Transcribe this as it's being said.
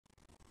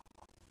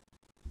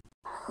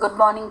Good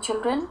morning,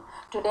 children.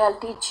 Today I'll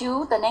teach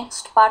you the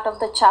next part of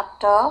the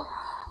chapter,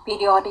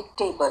 periodic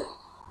table.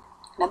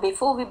 Now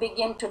before we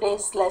begin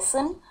today's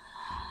lesson,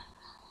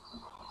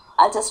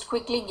 I'll just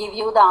quickly give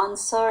you the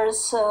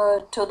answers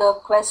to the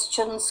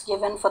questions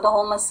given for the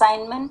home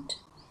assignment.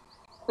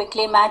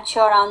 Quickly match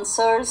your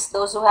answers.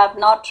 Those who have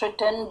not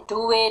written,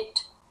 do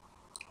it.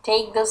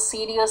 Take this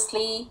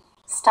seriously.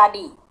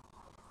 Study.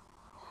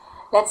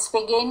 Let's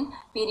begin.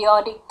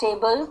 Periodic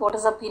table. What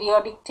is a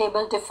periodic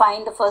table?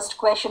 Define. The first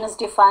question is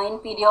define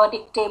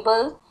periodic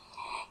table.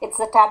 It's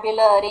a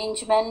tabular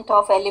arrangement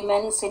of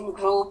elements in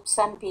groups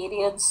and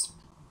periods,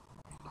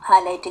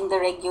 highlighting the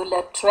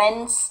regular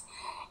trends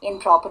in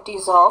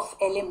properties of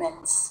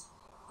elements.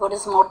 What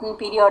is modern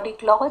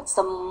periodic law? It's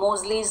the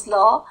Moseley's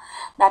law,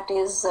 that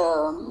is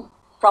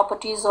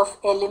properties of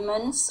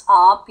elements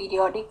are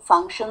periodic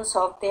functions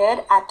of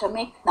their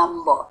atomic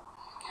number.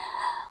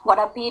 What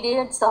are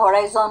periods? The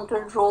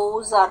horizontal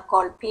rows are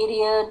called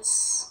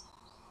periods.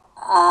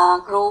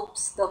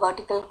 Groups, the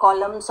vertical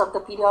columns of the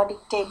periodic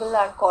table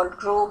are called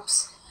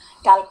groups.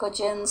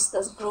 Chalcogens,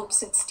 the group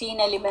 16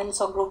 elements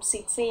or group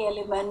 6A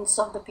elements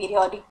of the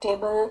periodic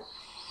table,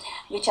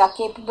 which are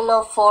capable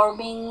of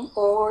forming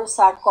ores,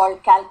 are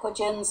called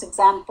chalcogens.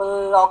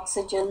 Example,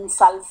 oxygen,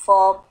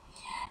 sulfur.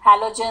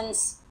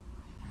 Halogens,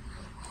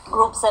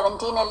 group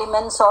 17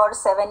 elements or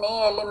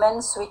 7A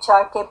elements which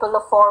are capable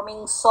of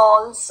forming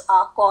salts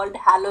are called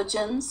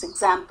halogens.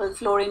 Example,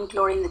 fluorine,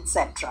 chlorine,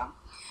 etc.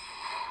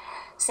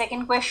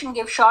 Second question,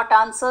 give short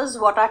answers.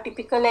 What are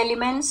typical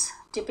elements?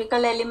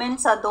 Typical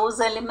elements are those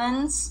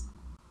elements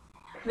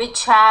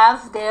which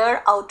have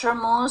their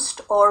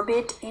outermost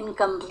orbit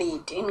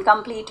incomplete.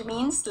 Incomplete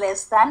means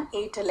less than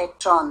 8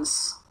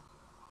 electrons.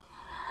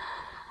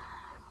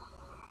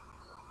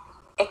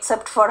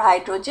 Except for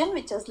hydrogen,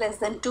 which is less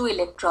than 2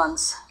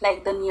 electrons,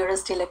 like the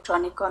nearest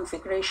electronic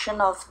configuration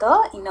of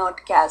the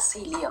inert gas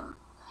helium.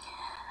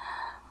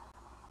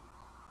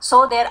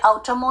 So their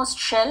outermost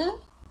shell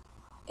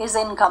is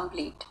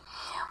incomplete.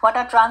 What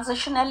are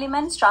transition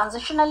elements?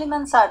 Transition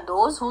elements are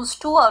those whose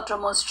two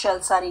outermost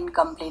shells are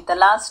incomplete, the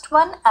last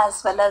one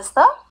as well as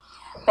the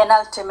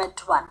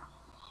penultimate one.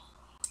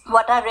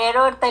 What are rare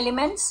earth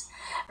elements?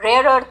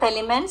 Rare earth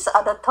elements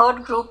are the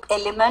third group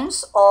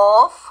elements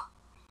of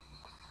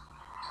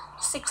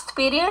 6th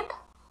period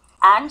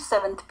and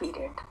 7th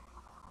period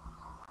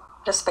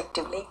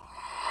respectively.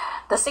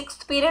 The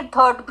 6th period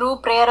third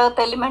group rare earth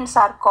elements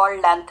are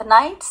called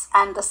lanthanides,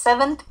 and the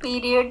 7th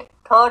period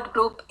third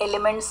group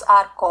elements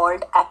are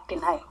called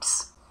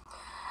actinides.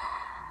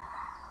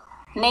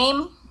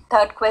 Name,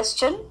 third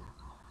question.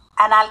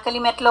 An alkali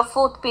metal of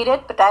 4th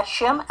period,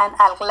 potassium, an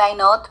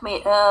alkaline earth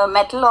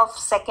metal of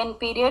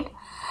 2nd period,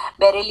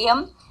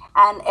 beryllium,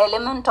 an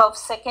element of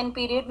 2nd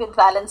period with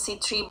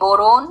valency 3,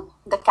 boron,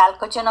 the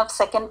chalcogen of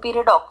 2nd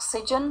period,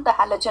 oxygen, the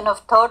halogen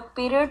of 3rd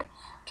period,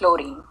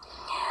 chlorine.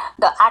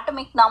 The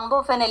atomic number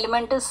of an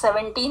element is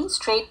 17.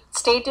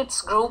 State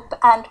its group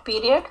and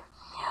period.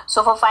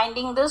 So for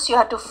finding this, you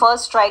have to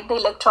first write the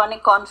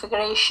electronic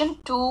configuration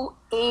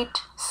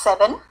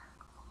 287.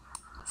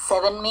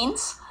 7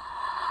 means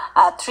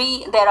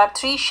 3. There are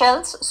 3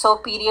 shells, so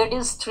period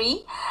is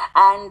 3,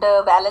 and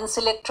valence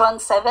electron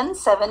 7.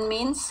 7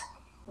 means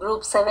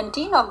group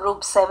 17 or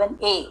group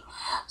 7A.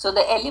 So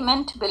the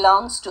element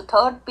belongs to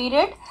 3rd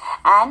period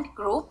and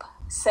group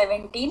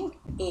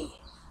 17A.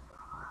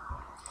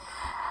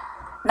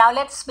 Now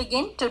let's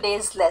begin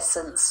today's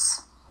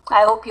lessons.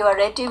 I hope you are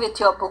ready with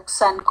your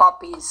books and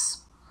copies.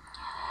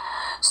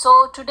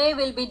 So today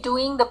we'll be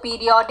doing the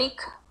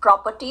periodic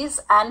properties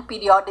and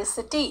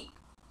periodicity.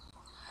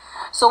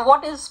 So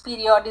what is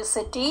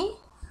periodicity?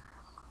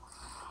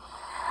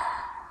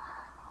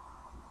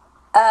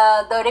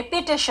 The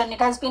repetition, it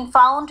has been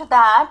found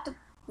that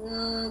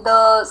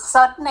the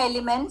certain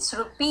elements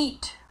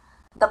repeat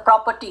the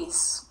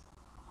properties.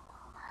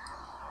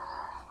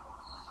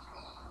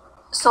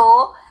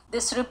 So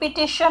this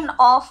repetition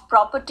of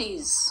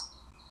properties,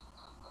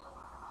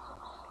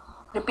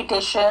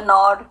 repetition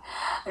or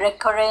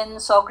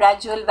recurrence or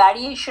gradual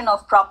variation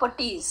of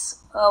properties,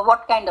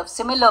 what kind of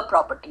similar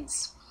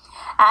properties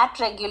at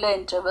regular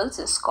intervals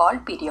is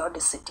called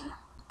periodicity.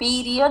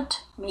 Period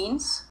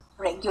means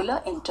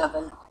regular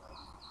interval,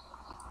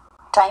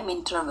 time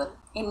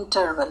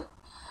interval.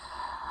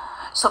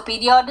 So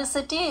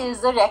periodicity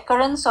is the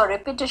recurrence or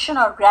repetition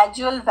or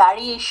gradual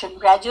variation.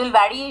 Gradual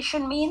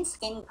variation means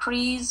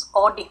increase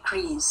or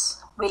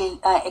decrease. We'll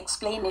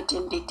explain it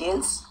in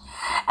details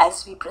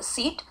as we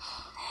proceed.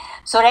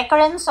 So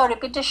recurrence or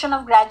repetition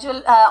of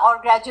gradual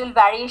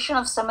variation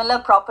of similar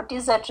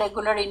properties at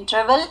regular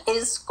interval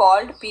is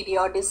called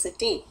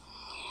periodicity.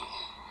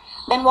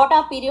 Then what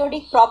are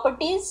periodic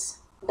properties?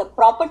 The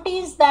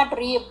properties that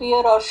reappear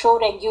or show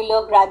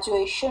regular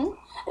gradation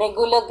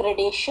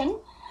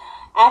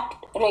at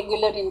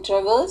regular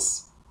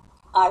intervals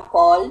are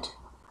called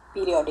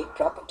periodic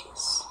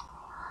properties.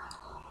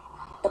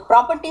 The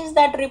properties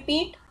that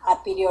repeat are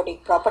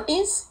periodic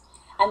properties,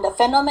 and the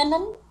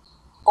phenomenon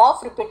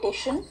of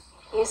repetition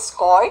is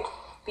called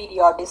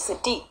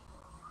periodicity.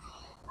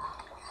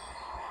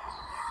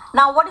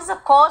 Now, what is the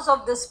cause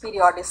of this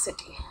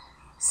periodicity?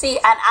 See,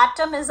 an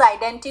atom is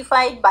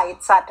identified by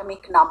its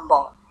atomic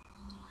number.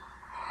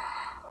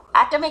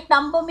 Atomic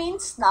number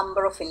means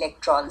number of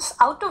electrons,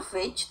 out of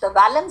which the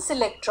valence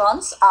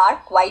electrons are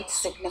quite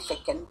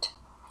significant.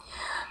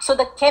 So,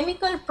 the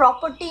chemical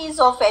properties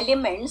of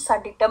elements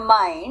are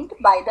determined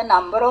by the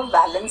number of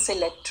valence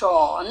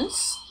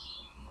electrons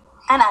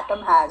an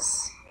atom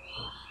has,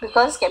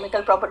 because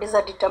chemical properties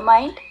are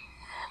determined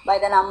by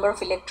the number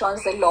of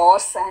electrons they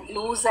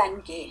lose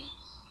and gain.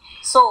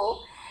 So,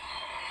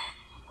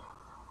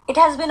 it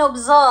has been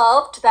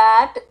observed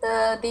that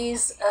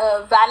these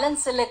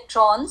valence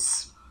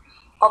electrons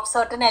of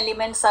certain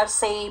elements are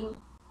same,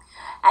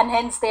 and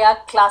hence they are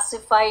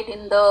classified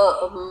in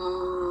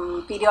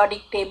the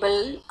periodic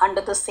table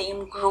under the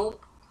same group.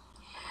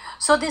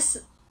 So, this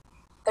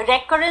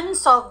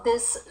recurrence of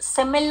this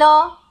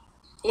similar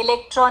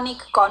electronic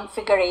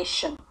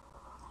configuration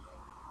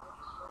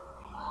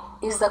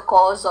is the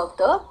cause of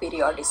the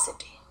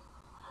periodicity.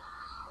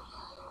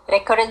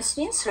 Recurrence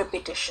means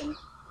repetition.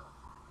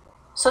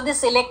 So,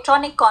 this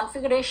electronic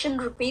configuration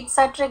repeats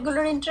at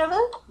regular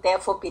interval,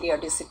 therefore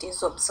periodicity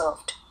is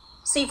observed.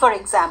 See, for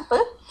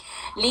example,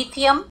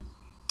 lithium.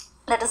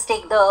 Let us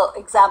take the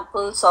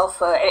examples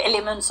of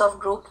elements of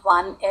group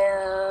 1,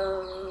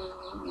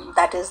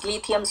 that is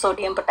lithium,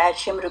 sodium,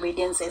 potassium,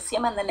 rubidium,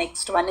 cesium, and the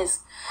next one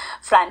is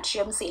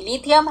francium. See,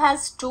 lithium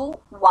has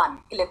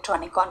 2,1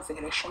 electronic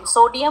configuration,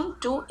 sodium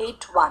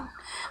 2,8,1,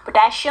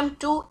 potassium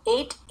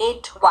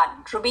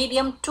 2,8,8,1,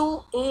 rubidium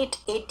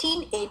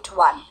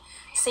 2,8,18,8,1,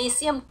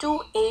 cesium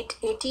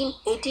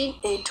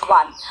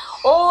 2,8,18,18,8,1.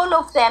 All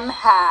of them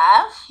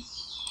have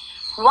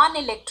one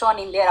electron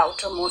in their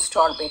outermost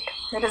orbit.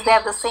 That is, they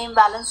have the same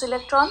valence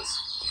electrons.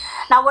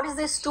 Now, what is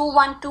this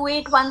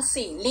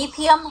 2,1,2,8,1C?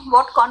 Lithium,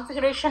 what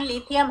configuration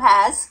lithium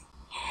has?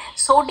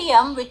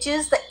 Sodium, which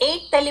is the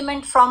 8th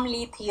element from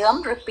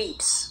lithium,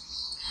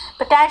 repeats.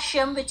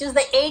 Potassium, which is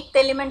the 8th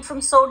element from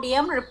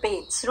sodium,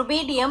 repeats.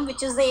 Rubidium,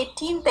 which is the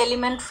 18th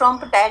element from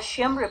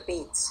potassium,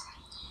 repeats.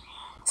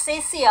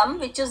 Cesium,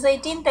 which is the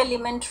 18th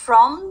element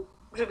from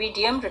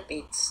rubidium,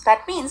 repeats.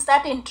 That means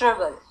that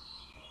interval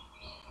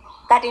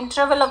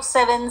of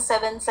 7,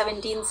 7,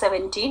 17,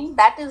 17,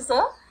 that is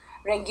the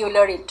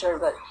regular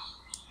interval.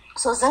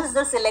 So, since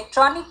this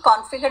electronic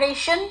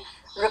configuration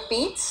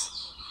repeats,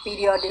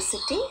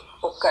 periodicity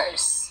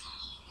occurs.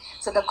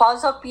 So, the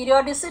cause of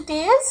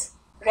periodicity is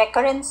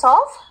recurrence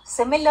of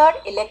similar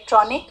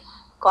electronic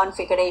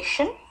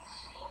configuration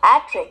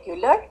at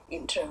regular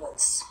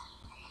intervals.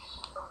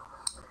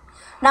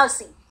 Now,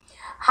 see,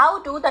 how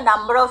do the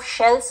number of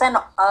shells and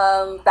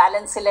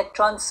valence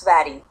electrons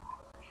vary?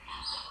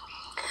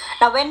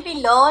 Now, when we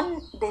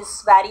learn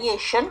this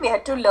variation, we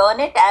have to learn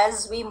it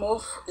as we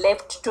move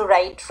left to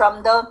right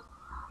from the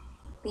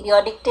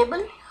periodic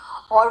table,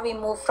 or we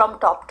move from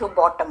top to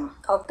bottom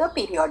of the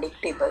periodic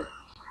table.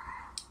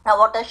 Now,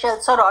 what are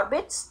shells or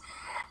orbits?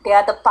 They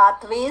are the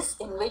pathways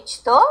in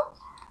which the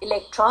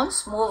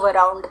electrons move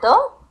around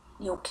the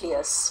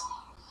nucleus.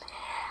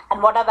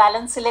 And what are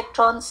valence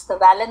electrons? The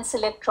valence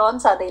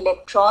electrons are the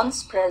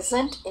electrons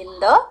present in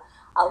the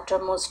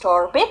outermost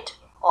orbit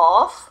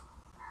of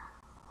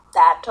the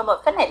atom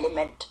of an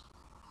element.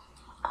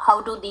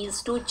 How do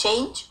these two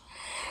change?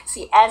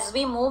 See, as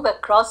we move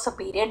across a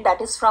period, that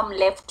is from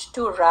left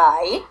to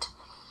right,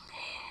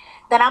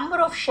 the number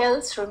of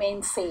shells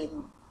remains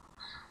same.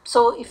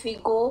 So, if we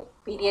go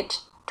period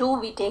 2,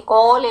 we take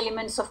all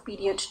elements of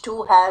period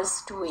 2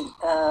 has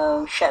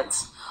 2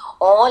 shells.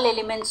 All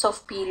elements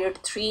of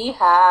period 3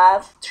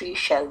 have 3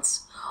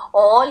 shells.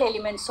 All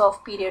elements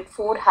of period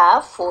 4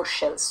 have 4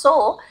 shells.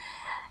 So,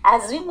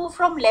 as we move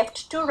from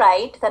left to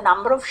right, the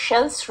number of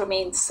shells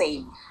remains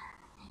same.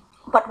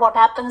 But what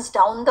happens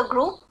down the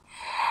group?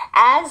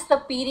 As the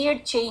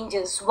period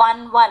changes,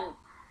 one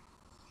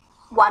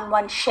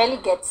shell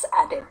gets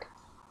added.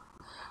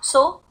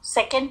 So,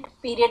 second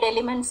period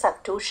elements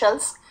have 2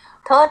 shells,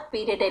 third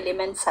period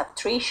elements have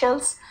 3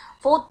 shells,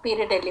 fourth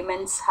period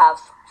elements have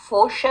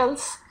 4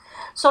 shells.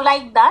 So,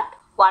 like that,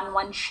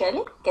 one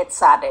shell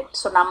gets added.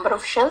 So, number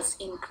of shells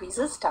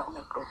increases down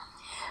a group.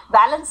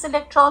 Valence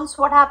electrons,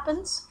 what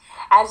happens?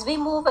 As we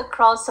move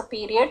across a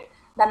period,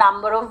 the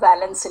number of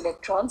valence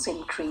electrons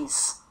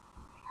increase.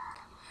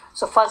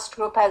 So, first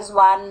group has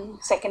 1,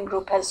 second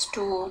group has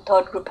 2,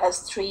 third group has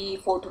 3,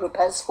 fourth group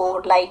has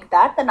 4, like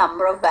that the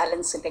number of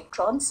valence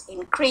electrons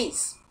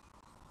increase.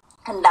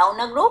 And down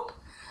a group,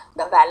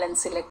 the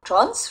valence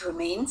electrons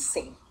remain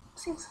same.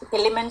 Since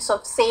elements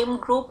of same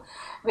group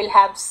will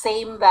have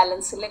same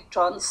valence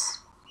electrons.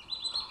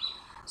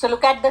 So,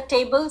 look at the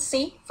table.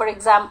 See, for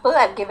example,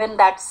 I have given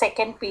that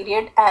second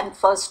period and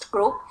first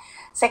group.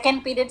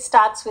 Second period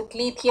starts with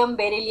lithium,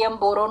 beryllium,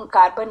 boron,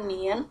 carbon,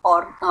 neon,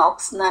 or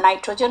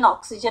nitrogen,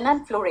 oxygen,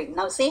 and fluorine.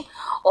 Now, see,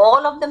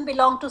 all of them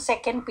belong to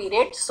second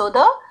period. So,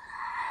 the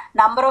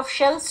number of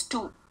shells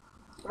 2.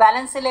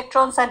 Valence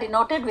electrons are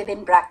denoted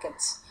within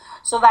brackets.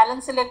 So,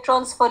 valence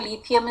electrons for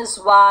lithium is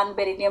 1,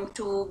 beryllium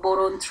 2,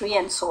 boron 3,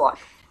 and so on.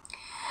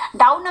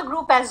 Down a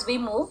group as we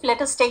move,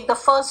 let us take the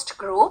first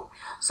group.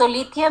 So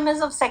lithium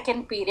is of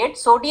second period,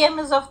 sodium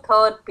is of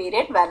third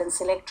period,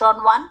 valence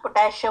electron 1,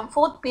 potassium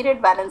fourth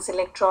period, valence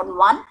electron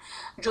 1,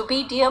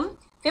 rubidium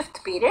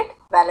fifth period,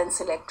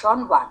 valence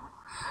electron 1.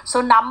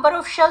 So number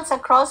of shells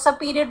across a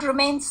period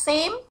remains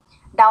same,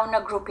 down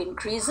a group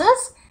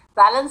increases,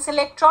 valence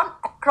electron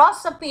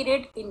across a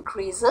period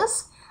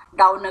increases,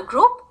 down a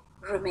group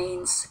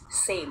remains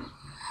same.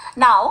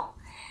 Now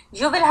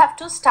you will have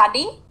to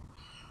study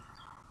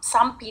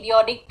some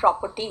periodic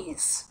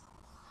properties.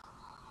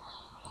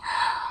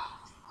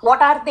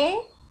 What are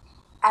they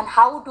and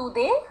how do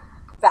they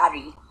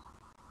vary?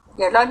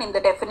 You learn in the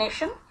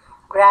definition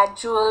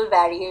gradual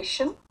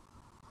variation,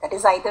 that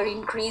is either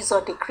increase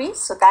or decrease,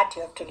 so that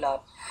you have to learn.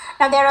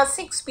 Now there are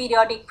 6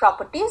 periodic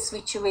properties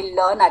which you will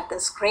learn at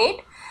this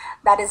grade,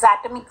 that is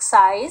atomic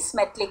size,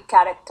 metallic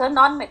character,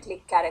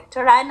 non-metallic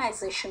character,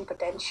 ionization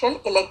potential,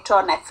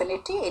 electron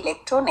affinity,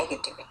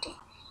 electronegativity.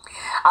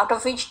 Out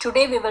of which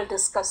today we will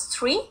discuss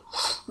 3,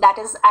 that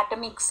is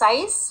atomic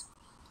size,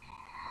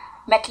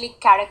 metallic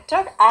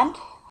character and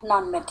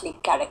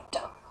non-metallic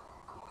character.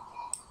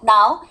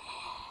 Now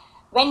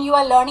when you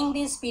are learning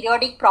these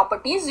periodic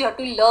properties, you have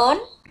to learn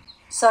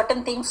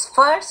certain things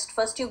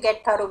first you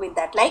get thorough with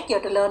that, like you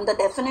have to learn the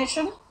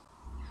definition,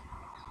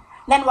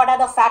 then what are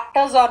the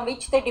factors on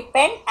which they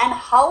depend and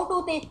how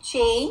do they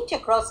change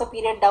across a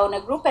period down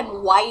a group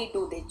and why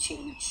do they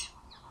change.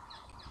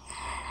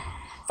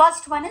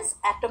 First one is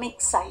atomic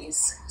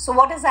size. So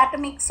what is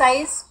atomic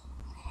size?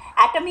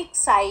 Atomic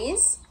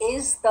size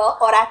is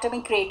or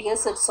atomic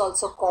radius it's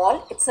also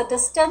called. It's the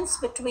distance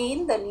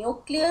between the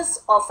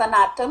nucleus of an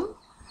atom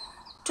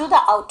to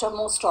the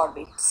outermost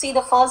orbit. See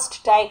the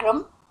first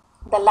diagram,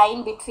 the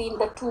line between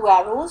the 2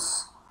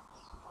 arrows.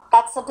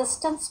 That's the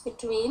distance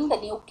between the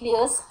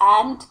nucleus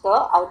and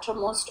the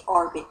outermost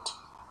orbit.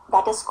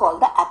 That is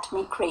called the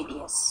atomic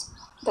radius.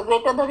 The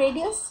greater the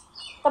radius,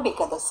 the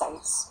bigger the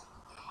size.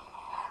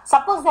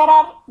 Suppose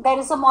there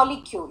is a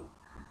molecule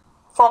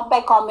formed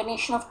by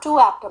combination of 2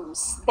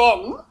 atoms,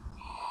 then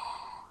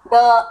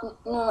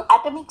the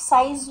atomic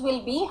size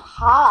will be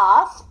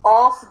half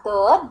of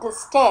the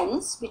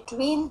distance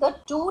between the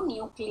 2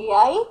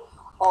 nuclei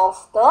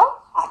of the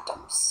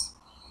atoms.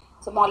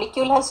 So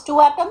molecule has 2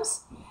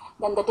 atoms,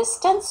 then the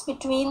distance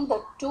between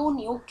the 2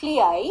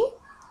 nuclei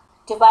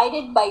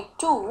divided by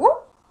 2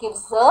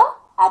 gives the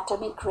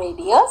atomic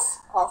radius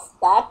of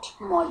that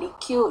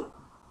molecule.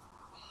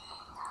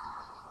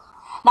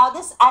 Now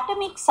this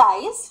atomic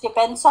size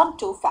depends on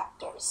 2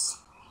 factors.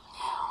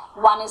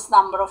 One is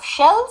number of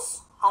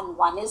shells and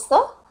one is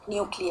the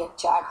nuclear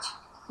charge.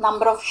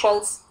 Number of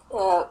shells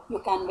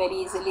you can very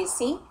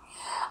easily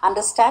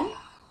understand.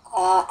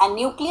 And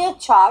nuclear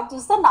charge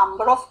is the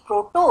number of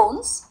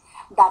protons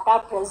that are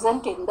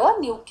present in the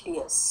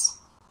nucleus.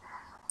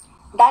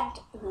 That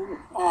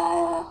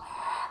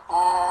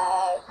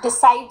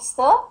decides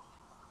the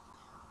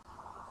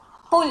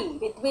pull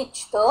with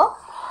which the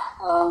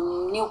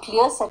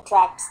nucleus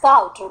attracts the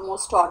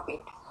outermost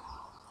orbit.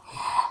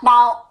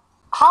 Now,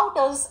 how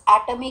does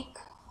atomic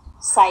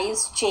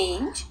size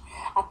change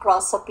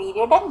across a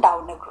period and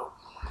down a group?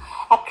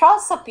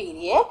 Across a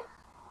period,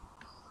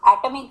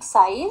 atomic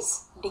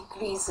size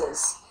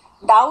decreases.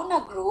 Down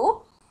a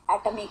group,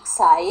 atomic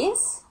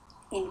size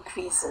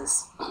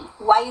increases.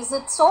 Why is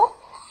it so?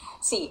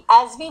 See,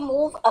 as we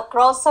move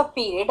across a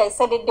period, I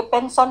said it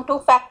depends on 2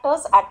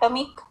 factors,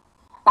 atomic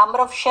number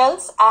of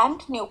shells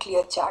and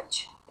nuclear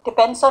charge. It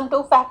depends on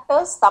 2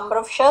 factors, number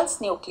of shells,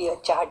 nuclear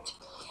charge.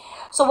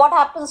 So what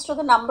happens to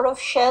the number of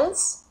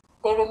shells?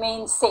 They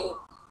remain same.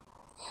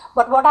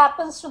 But what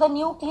happens to the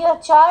nuclear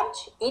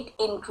charge? It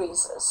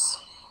increases.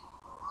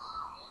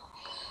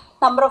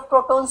 Number of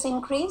protons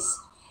increase.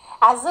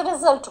 As a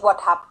result,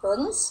 what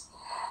happens?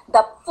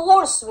 The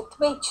force with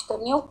which the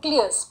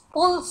nucleus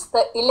pulls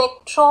the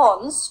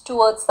electrons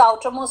towards the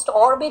outermost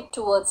orbit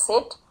towards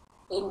it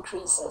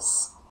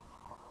increases.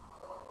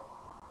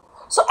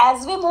 So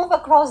as we move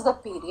across the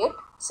period,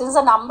 since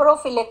the number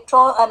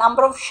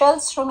of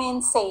shells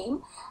remain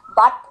same,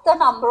 but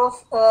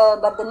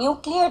the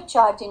nuclear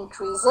charge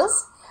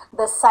increases,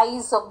 the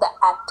size of the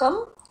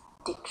atom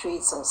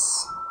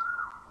decreases.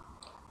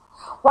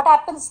 What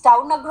happens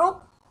down a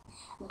group?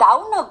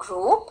 Down a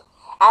group,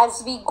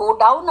 as we go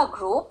down a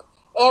group,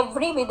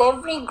 with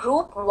every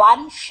group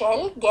 1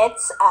 shell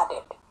gets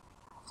added.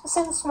 So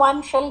since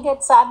 1 shell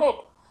gets added,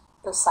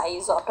 the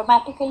size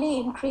automatically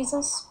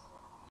increases.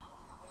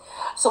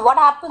 So what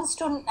happens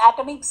to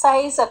atomic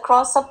size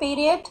across a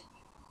period?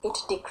 It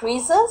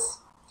decreases.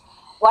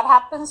 What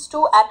happens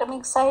to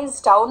atomic size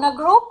down a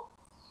group?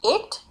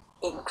 It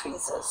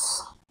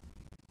increases.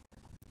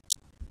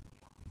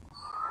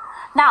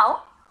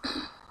 Now,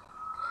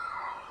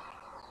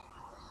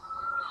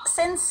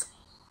 since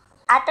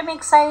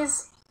atomic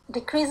size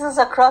decreases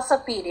across a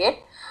period,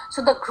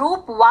 so the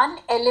group 1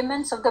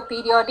 elements of the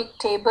periodic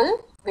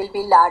table will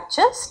be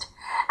largest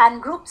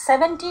and group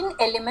 17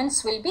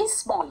 elements will be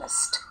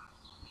smallest.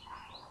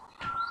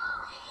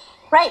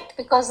 Right,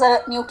 because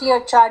the nuclear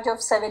charge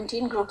of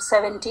 17, group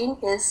 17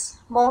 is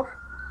more.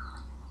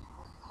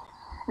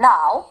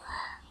 Now,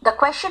 the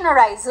question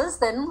arises,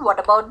 then what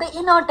about the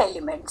inert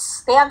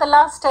elements? They are the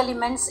last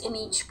elements in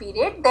each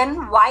period,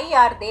 then why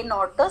are they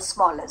not the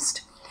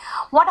smallest?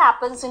 What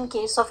happens in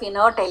case of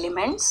inert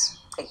elements?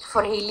 Like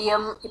for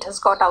helium, it has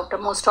got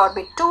outermost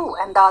orbit 2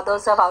 and the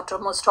others have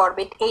outermost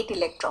orbit 8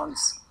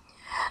 electrons.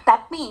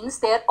 That means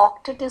their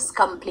octet is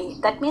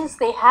complete. That means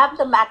they have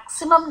the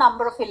maximum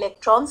number of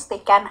electrons they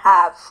can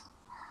have.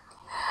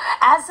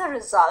 As a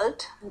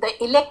result,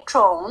 the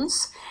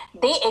electrons,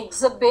 they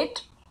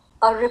exhibit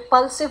a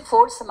repulsive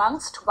force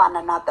amongst one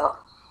another,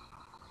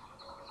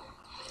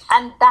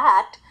 and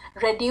that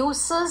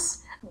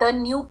reduces the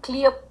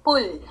nuclear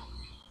pull.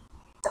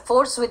 The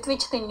force with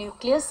which the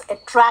nucleus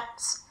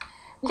attracts,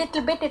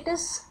 little bit it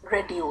is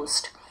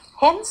reduced.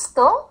 Hence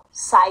the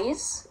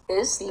size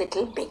is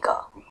little bigger.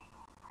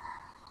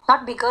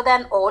 Not bigger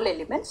than all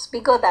elements,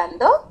 bigger than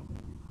the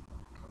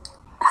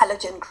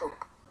halogen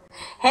group.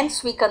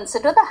 Hence we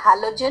consider the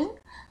halogen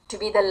to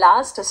be the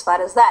last as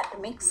far as the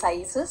atomic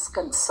size is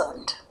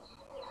concerned.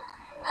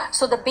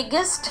 So the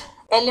biggest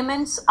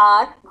elements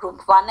are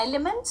group 1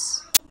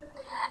 elements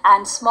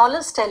and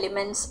smallest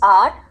elements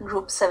are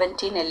group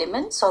 17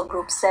 elements or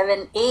group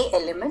 7a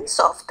elements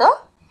of the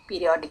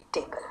periodic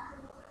table.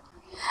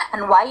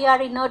 And why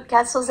are inert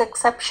gases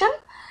exception?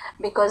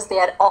 Because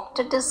their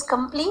octet is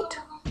complete,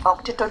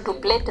 octet or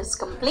duplet is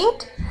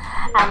complete,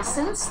 and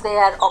since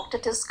their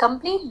octet is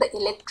complete, the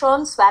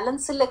electrons,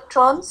 valence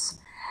electrons,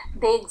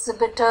 they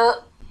exhibit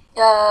a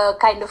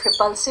kind of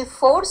repulsive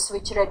force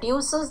which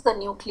reduces the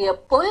nuclear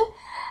pull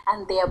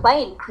and thereby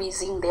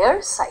increasing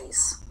their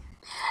size.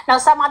 Now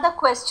some other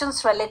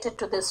questions related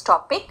to this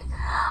topic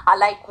are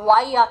like,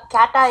 why are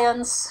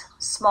cations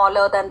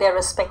smaller than their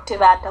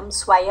respective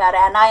atoms, why are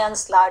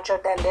anions larger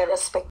than their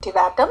respective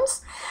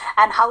atoms,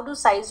 and how do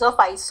size of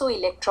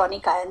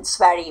isoelectronic ions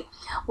vary?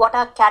 What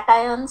are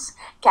cations?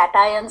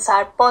 Cations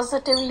are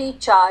positively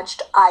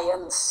charged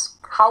ions.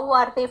 How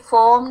are they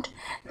formed?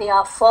 They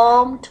are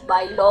formed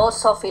by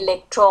loss of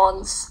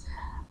electrons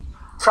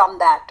from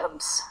the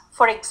atoms.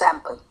 For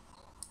example,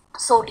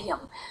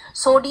 sodium.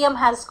 Sodium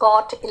has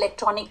got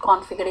electronic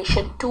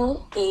configuration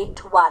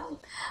 281.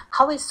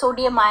 How is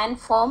sodium ion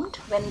formed?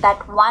 When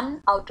that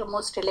one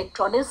outermost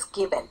electron is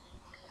given.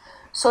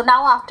 So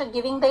now after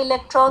giving the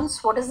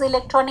electrons, what is the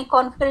electronic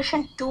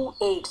configuration?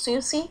 28. So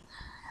you see,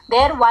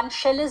 there one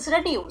shell is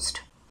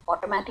reduced.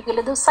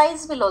 Automatically the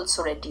size will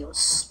also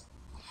reduce.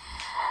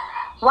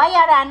 Why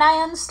are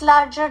anions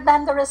larger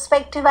than the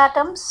respective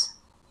atoms?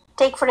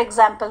 Take for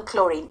example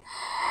chlorine.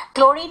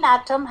 Chlorine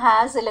atom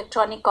has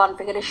electronic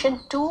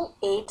configuration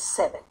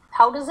 287.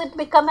 How does it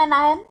become an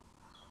ion?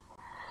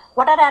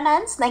 What are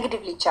anions?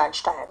 Negatively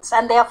charged ions,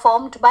 and they are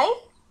formed by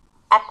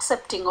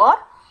accepting or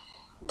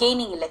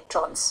gaining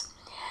electrons.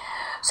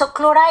 So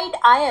chloride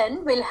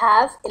ion will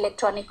have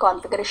electronic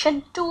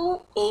configuration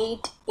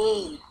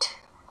 288.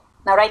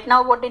 Now right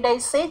now what did I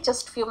say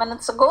just a few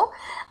minutes ago?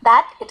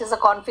 That it is a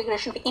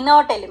configuration of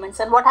inert elements.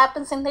 And what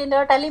happens in the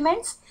inert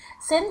elements?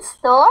 Since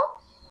the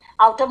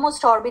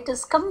outermost orbit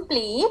is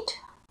complete,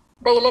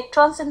 the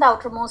electrons in the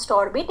outermost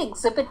orbit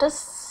exhibit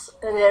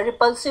a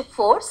repulsive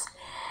force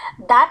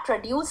that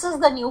reduces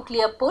the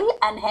nuclear pull,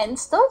 and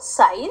hence the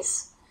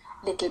size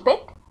little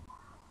bit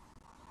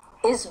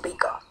is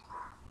bigger.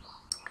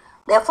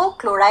 Therefore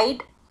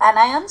chloride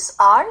anions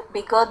are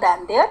bigger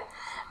than their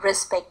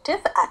respective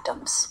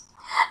atoms.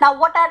 Now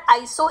what are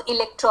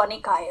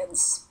isoelectronic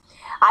ions?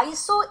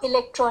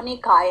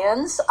 Isoelectronic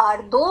ions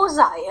are those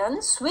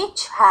ions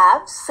which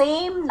have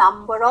same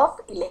number of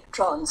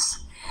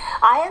electrons.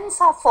 Ions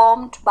are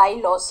formed by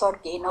loss or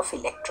gain of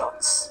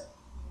electrons.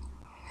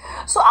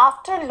 So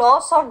after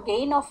loss or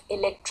gain of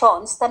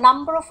electrons, the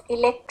number of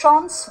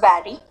electrons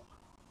vary,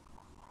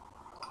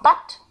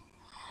 but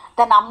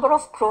the number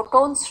of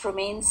protons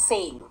remains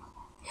same.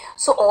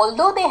 So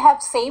although they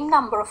have same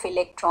number of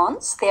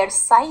electrons, their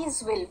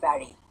size will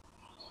vary.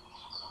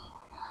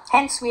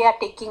 Hence we are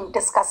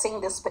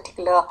discussing this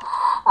particular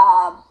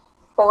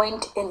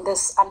point in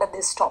this under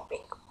this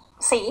topic.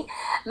 See,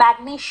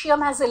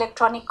 magnesium has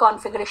electronic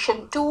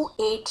configuration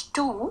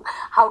 282.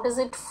 How does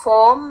it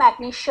form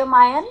magnesium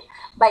ion?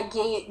 By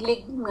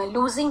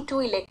losing 2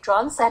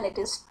 electrons, and it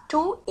is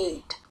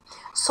 28.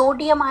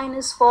 Sodium ion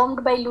is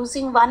formed by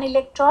losing 1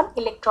 electron.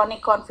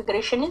 Electronic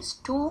configuration is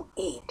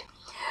 28.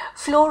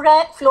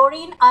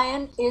 Fluorine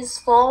ion is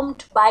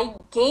formed by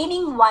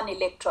gaining 1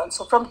 electron.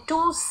 So from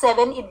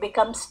 2,7 it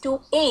becomes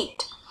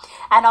 2,8.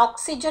 An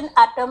oxygen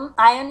atom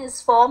ion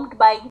is formed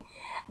by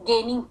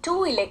gaining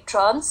 2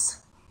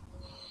 electrons.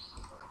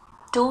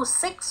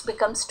 2,6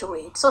 becomes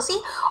 2,8. So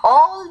see,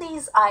 all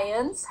these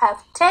ions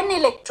have 10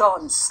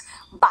 electrons,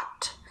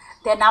 but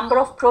their number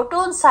of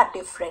protons are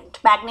different.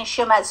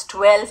 Magnesium has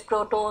 12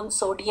 protons,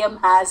 sodium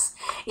has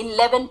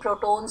 11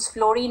 protons,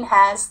 fluorine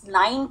has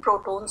 9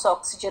 protons,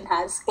 oxygen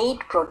has 8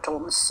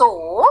 protons.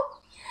 So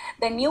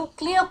the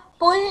nuclear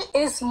pull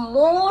is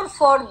more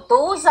for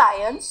those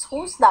ions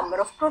whose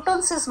number of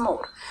protons is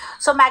more.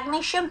 So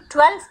magnesium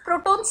 12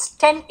 protons,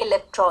 10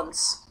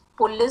 electrons.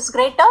 Pull is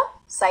greater,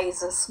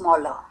 size is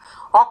smaller.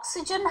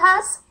 Oxygen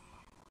has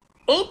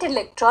 8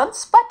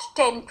 electrons but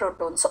 10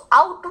 protons. So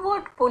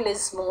outward pull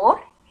is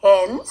more,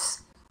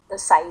 hence the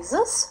size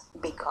is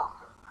bigger.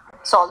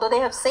 So although they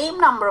have same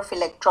number of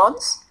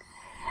electrons,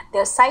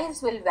 their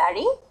size will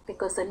vary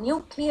because the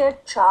nuclear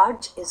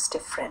charge is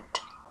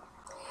different.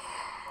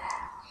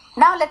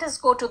 Now let us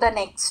go to the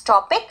next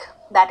topic,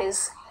 that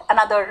is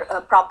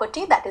another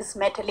property, that is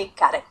metallic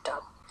character.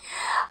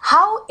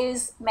 How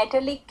is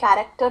metallic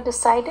character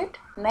decided?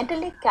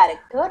 Metallic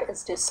character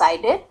is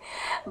decided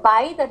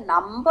by the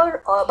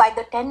number or by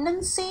the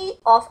tendency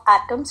of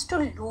atoms to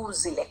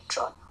lose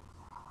electron.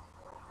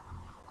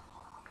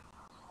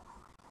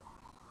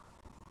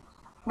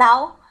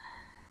 Now,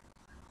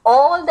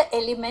 all the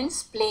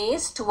elements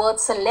placed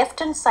towards the left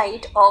hand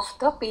side of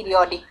the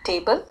periodic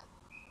table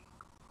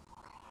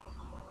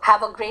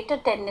have a greater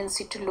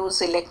tendency to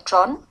lose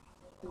electron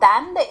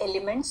than the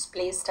elements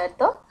placed at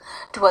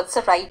towards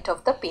the right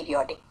of the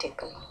periodic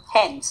table.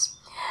 Hence,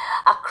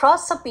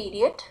 across a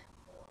period,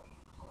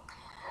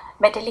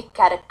 metallic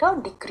character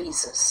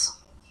decreases.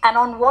 And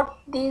on what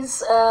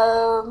this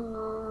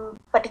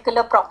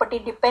particular property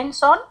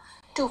depends on?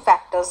 Two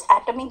factors,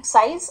 atomic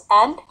size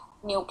and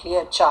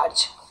nuclear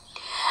charge.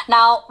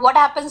 Now, what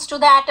happens to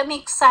the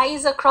atomic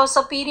size across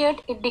a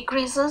period? It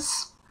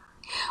decreases.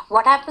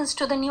 What happens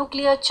to the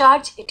nuclear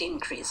charge? It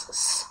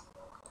increases.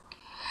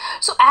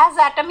 So, as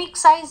atomic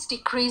size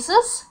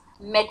decreases,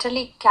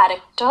 metallic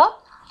character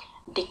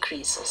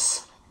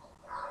decreases.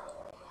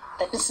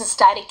 That this is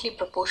directly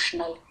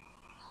proportional.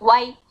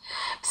 Why?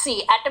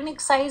 See,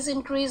 atomic size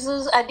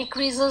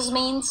decreases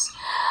means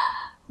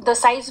the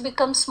size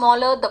becomes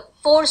smaller, the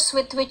force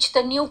with which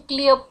the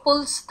nucleus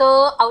pulls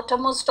the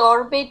outermost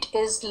orbit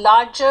is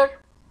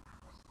larger.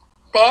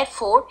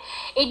 Therefore,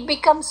 it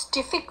becomes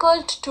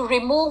difficult to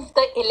remove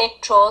the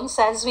electrons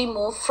as we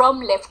move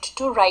from left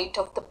to right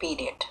of the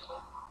period.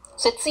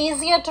 So, it's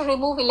easier to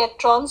remove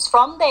electrons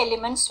from the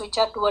elements which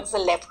are towards the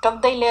left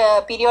of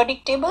the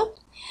periodic table,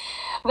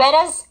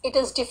 whereas it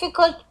is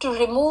difficult to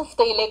remove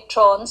the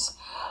electrons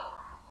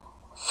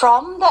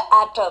from the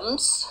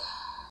atoms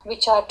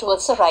which are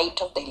towards the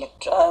right of the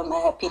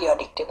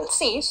periodic table.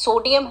 See,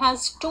 sodium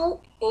has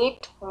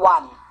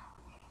 281,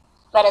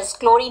 whereas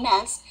chlorine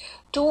has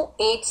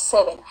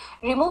 287.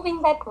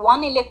 Removing that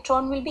one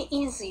electron will be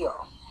easier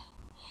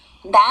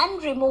than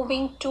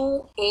removing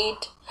 7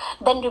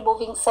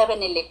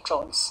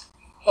 electrons.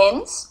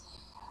 Hence,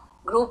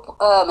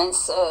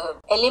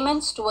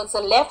 elements towards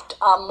the left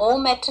are more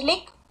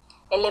metallic,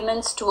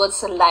 elements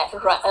towards the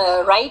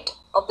right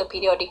of the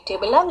periodic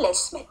table are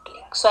less metallic.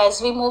 So,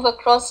 as we move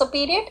across a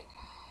period,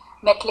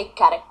 metallic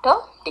character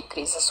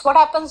decreases. What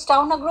happens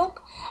down a group?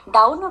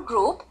 Down a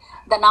group,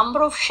 the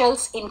number of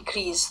shells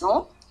increase,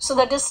 no? So,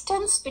 the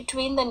distance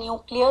between the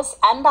nucleus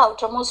and the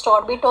outermost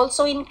orbit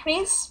also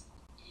increase.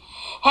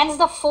 Hence,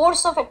 the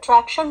force of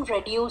attraction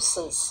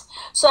reduces.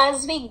 So,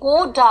 as we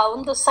go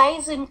down, the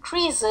size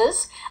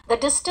increases, the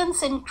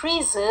distance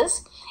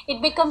increases, it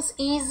becomes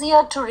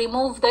easier to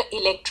remove the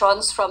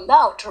electrons from the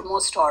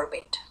outermost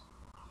orbit.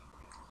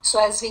 So,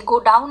 as we go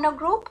down a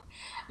group,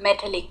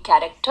 metallic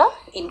character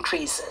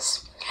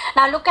increases.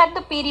 Now, look at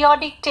the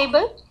periodic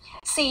table.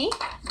 See,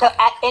 the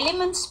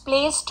elements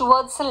placed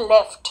towards the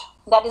left,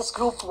 that is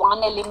group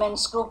 1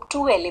 elements, group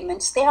 2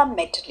 elements, they are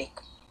metallic.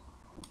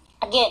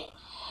 Again,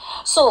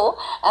 so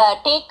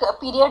take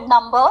period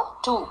number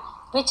 2,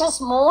 which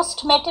is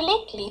most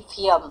metallic?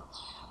 Lithium.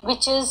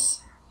 Which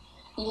is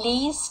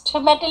least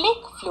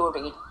metallic?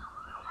 Fluorine.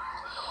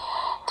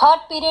 Third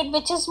period,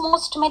 which is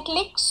most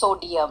metallic?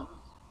 Sodium.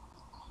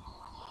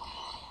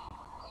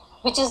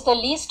 Which is the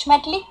least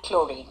metallic?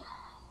 Chlorine.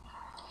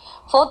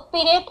 Fourth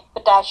period,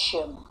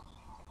 potassium,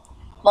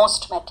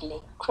 most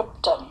metallic.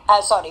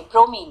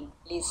 Bromine,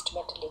 least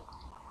metallic.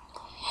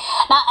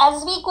 Now,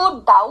 as we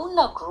go down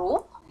a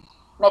group,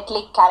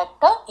 metallic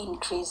character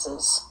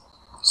increases.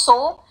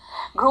 So,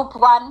 group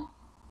 1,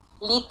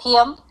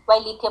 lithium,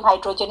 while lithium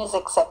hydrogen is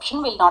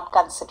exception, we'll not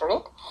consider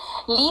it.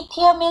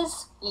 Lithium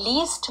is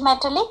least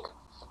metallic,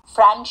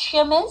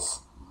 francium is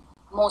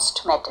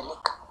most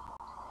metallic.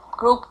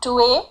 Group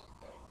 2A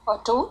or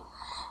 2,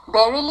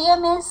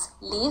 beryllium is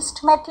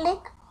least metallic,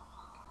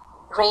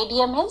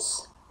 radium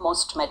is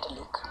most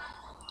metallic.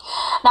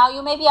 Now,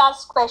 you may be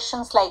asked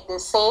questions like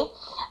this. Say,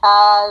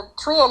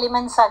 3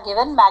 elements are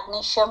given,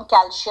 magnesium,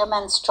 calcium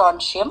and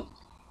strontium.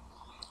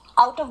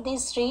 Out of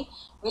these 3,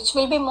 which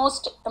will be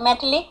most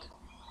metallic?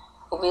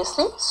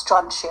 Obviously,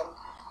 strontium.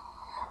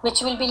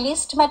 Which will be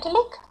least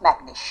metallic?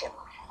 Magnesium.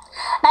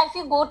 Now, if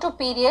you go to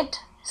period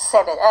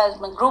 7,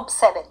 group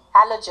 7,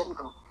 halogen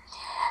group.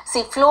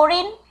 See,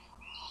 fluorine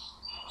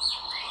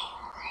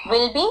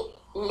will be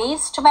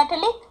least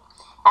metallic,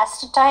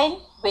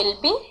 astatine will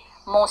be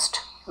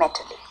most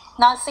metallic.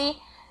 Now, see,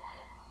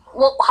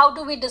 how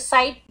do we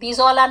decide? These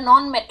all are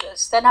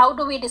non-metals. Then how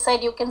do we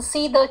decide? You can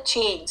see the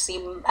change. See,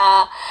 you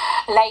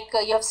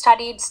have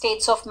studied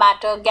states of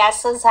matter.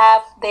 Gases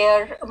have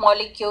their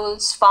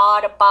molecules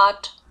far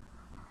apart.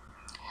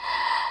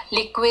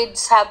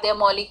 Liquids have their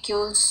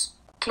molecules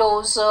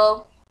closer.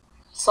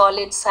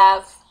 Solids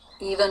have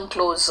even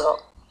closer.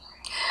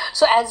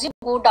 So as you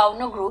go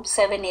down a group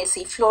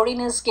 7AC,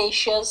 fluorine is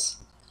gaseous,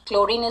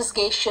 chlorine is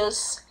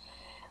gaseous,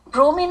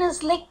 bromine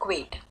is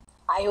liquid,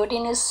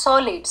 iodine is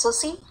solid. So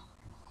see,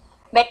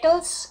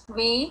 metals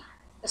we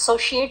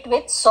associate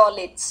with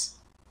solids.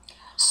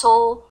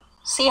 So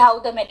see how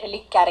the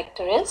metallic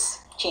character is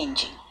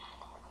changing.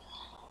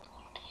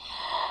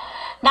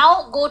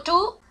 Now go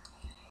to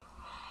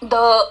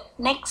the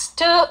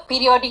next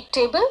periodic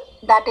table,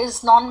 that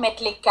is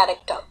non-metallic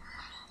character.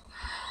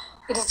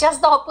 It is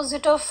just the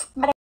opposite of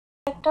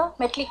character.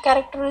 Metallic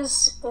character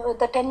is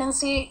the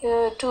tendency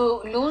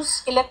to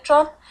lose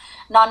electron.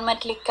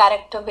 Non-metallic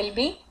character will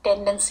be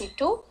tendency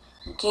to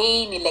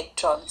gain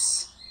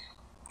electrons.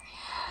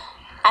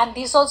 And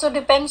this also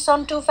depends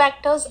on two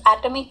factors,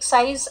 atomic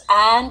size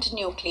and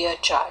nuclear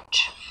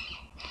charge.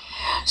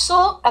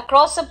 So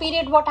across a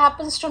period, what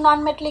happens to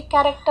non-metallic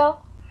character?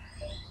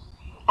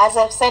 As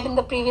I've said in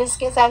the previous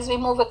case, as we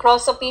move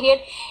across a period,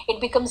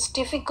 it becomes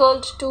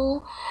difficult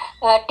to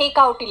take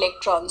out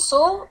electrons.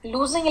 So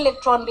losing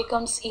electron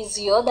becomes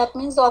easier. That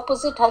means the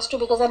opposite has to,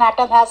 because an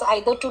atom has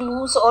either to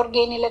lose or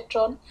gain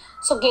electron.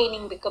 So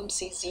gaining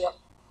becomes easier.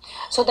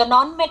 So the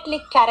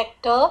non-metallic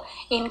character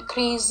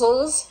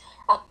increases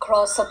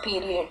across a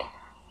period.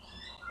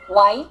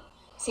 Why?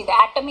 See, the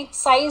atomic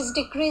size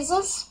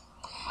decreases.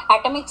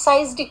 Atomic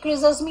size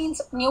decreases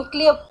means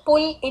nuclear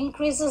pull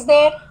increases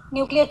there,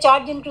 nuclear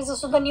charge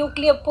increases, so the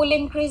nuclear pull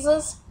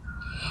increases.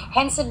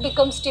 Hence it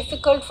becomes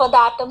difficult for the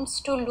atoms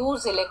to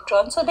lose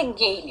electrons, so they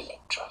gain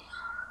electron.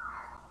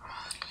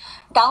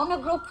 Down a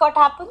group, what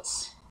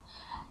happens?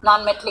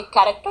 Non-metallic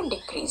character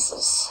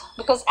decreases,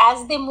 because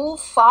as they move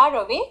far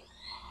away,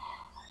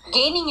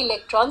 gaining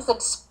electrons,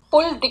 that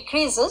pull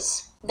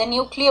decreases, the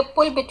nuclear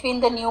pull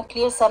between the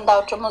nucleus and the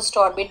outermost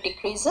orbit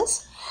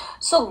decreases.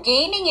 So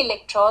gaining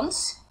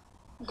electrons,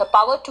 the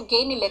power to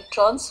gain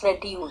electrons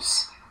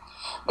reduce.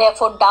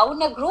 Therefore,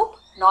 down a group,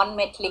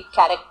 non-metallic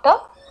character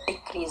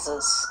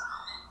decreases.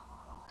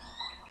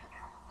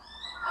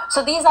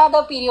 So these are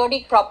the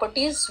periodic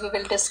properties we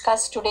will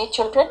discuss today,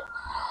 children.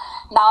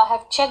 Now I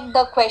have checked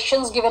the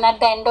questions given at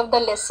the end of the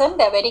lesson.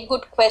 They are very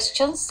good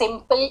questions,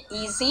 simple,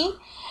 easy.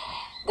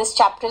 This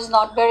chapter is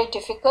not very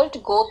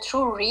difficult. Go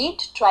through,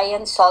 read, try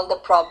and solve the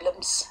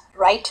problems.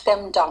 Write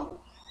them down.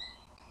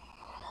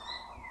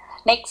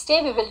 Next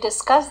day we will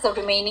discuss the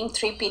remaining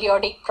 3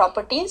 periodic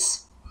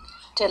properties.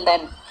 Till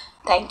then,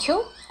 thank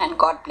you and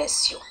God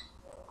bless you.